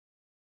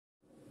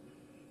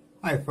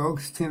Hi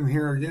folks, Tim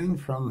here again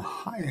from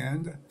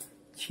High-End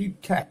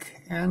Cheap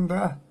Tech, and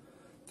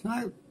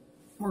tonight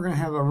we're going to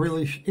have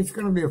it's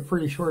going to be a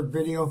pretty short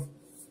video.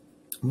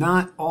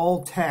 Not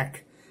all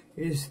tech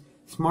is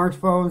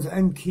smartphones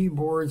and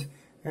keyboards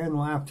and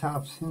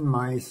laptops and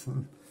mice,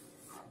 and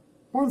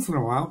once in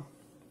a while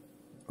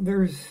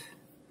there's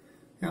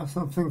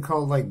something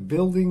called like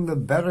building the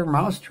better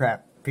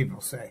mousetrap,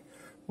 people say.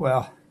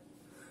 Well,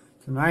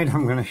 tonight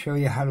I'm going to show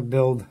you how to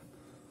build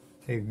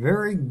a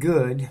very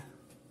good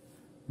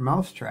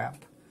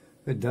mousetrap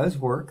that does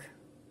work,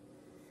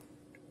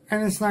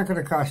 and it's not going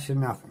to cost you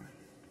nothing.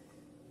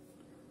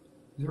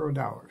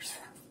 $0.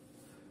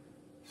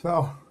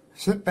 So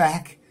sit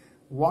back,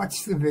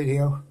 watch the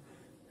video,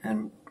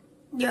 and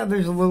yeah,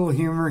 there's a little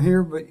humor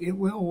here, but it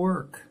will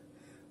work.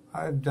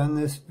 I've done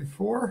this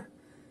before,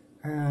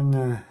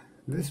 and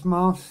this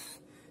mouse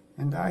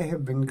and I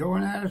have been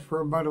going at it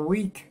for about a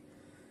week.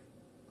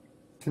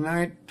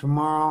 Tonight,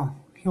 tomorrow,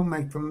 he'll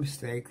make the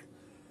mistake,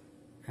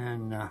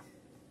 and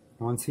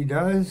once he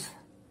does,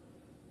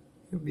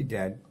 he'll be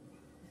dead.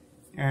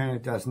 And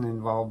it doesn't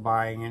involve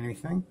buying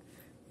anything.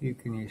 You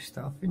can use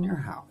stuff in your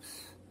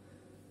house.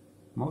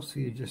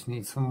 Mostly you just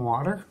need some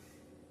water,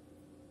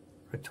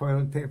 a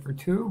toilet paper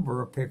tube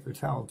or a paper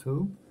towel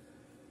tube,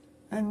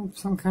 and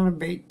some kind of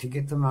bait to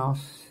get the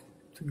mouse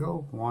to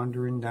go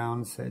wandering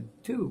down said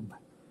tube.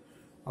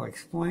 I'll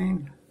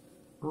explain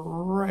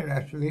right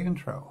after the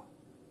intro.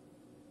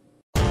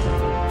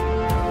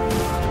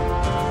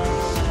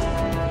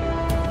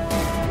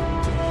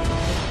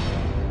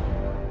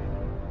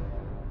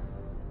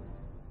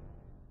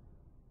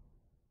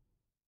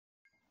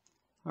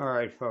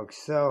 Alright folks,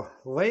 so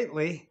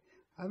lately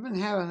I've been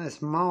having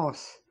this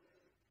mouse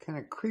kind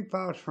of creep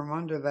out from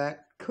under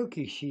that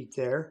cookie sheet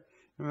there,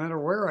 no matter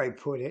where I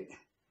put it.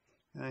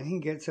 And he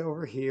gets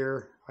over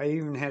here. I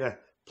even had a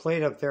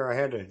plate up there, I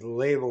had to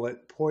label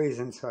it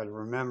poison so I'd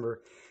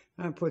remember.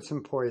 And I put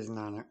some poison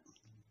on it.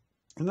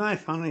 And then I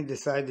finally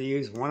decided to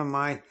use one of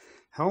my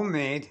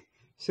homemade,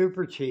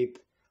 super cheap,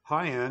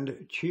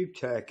 high-end, cheap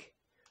tech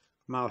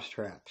mouse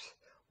traps.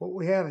 What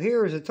we have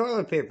here is a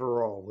toilet paper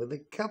roll with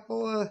a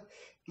couple of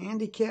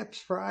handicap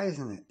fries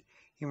in it.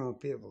 He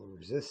won't be able to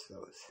resist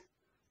those.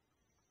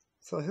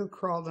 So he'll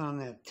crawl down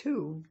that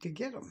tube to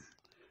get them.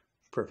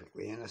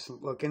 Perfectly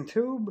innocent looking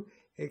tube,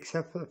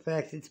 except for the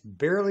fact it's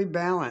barely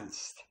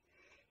balanced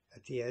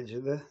at the edge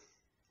of the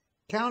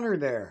counter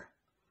there.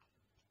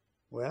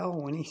 Well,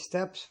 when he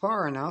steps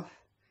far enough,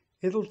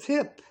 it'll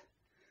tip,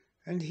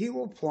 and he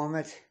will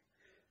plummet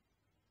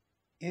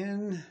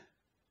into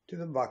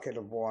the bucket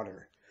of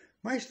water.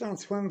 Mice don't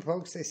swim,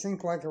 folks. They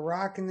sink like a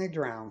rock and they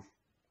drown.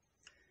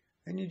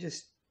 And you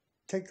just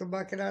take the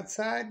bucket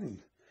outside and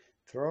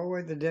throw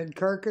away the dead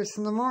carcass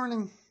in the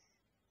morning.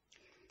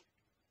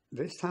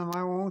 This time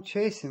I won't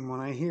chase him when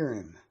I hear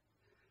him.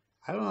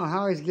 I don't know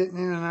how he's getting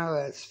in and out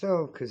of that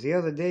stove, because the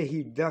other day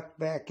he ducked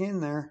back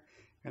in there,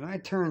 and I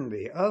turned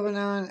the oven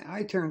on,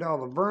 I turned all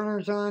the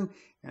burners on,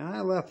 and I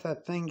left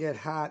that thing get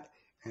hot,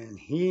 and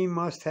he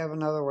must have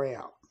another way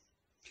out.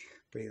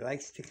 But he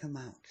likes to come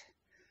out.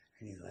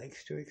 And he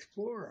likes to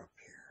explore up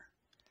here.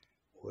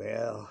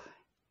 Well,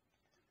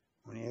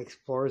 when he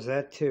explores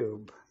that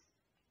tube,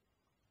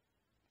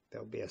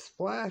 there'll be a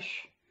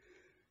splash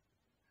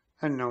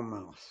and no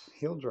mouse.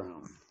 He'll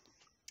drown.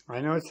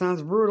 I know it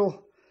sounds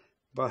brutal,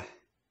 but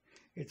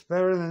it's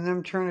better than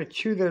them trying to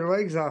chew their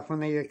legs off when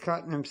they get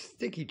caught in them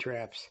sticky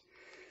traps.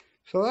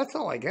 So that's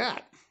all I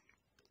got.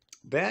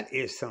 That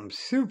is some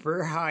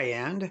super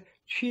high-end,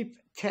 cheap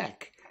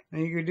tech. Now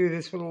you could do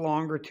this with a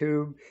longer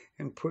tube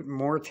and put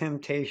more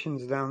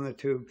temptations down the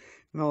tube,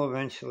 and they'll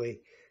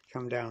eventually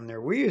come down there.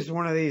 We used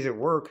one of these at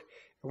work,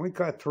 and we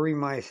caught 3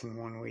 mice in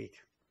 1 week.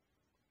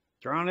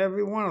 Drowned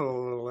every one of the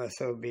little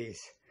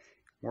SOBs.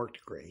 Worked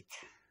great.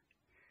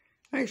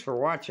 Thanks for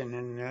watching,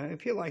 and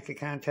if you like the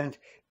content,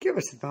 give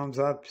us a thumbs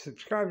up,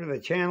 subscribe to the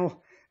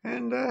channel,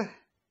 and,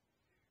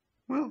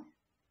 well,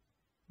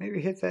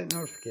 maybe hit that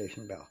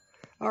notification bell.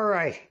 All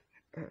right.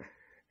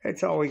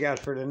 That's all we got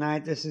for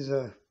tonight. This is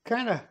a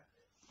kind of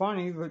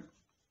funny, but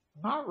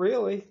not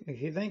really,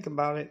 if you think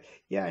about it.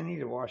 Yeah, I need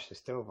to wash the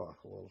stove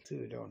off a little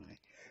too, don't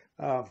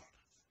I?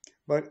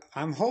 But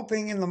I'm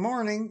hoping in the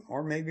morning,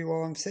 or maybe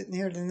while I'm sitting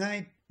here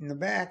tonight in the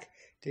back,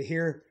 to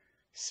hear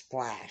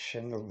splash,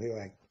 and they'll be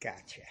like,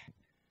 gotcha.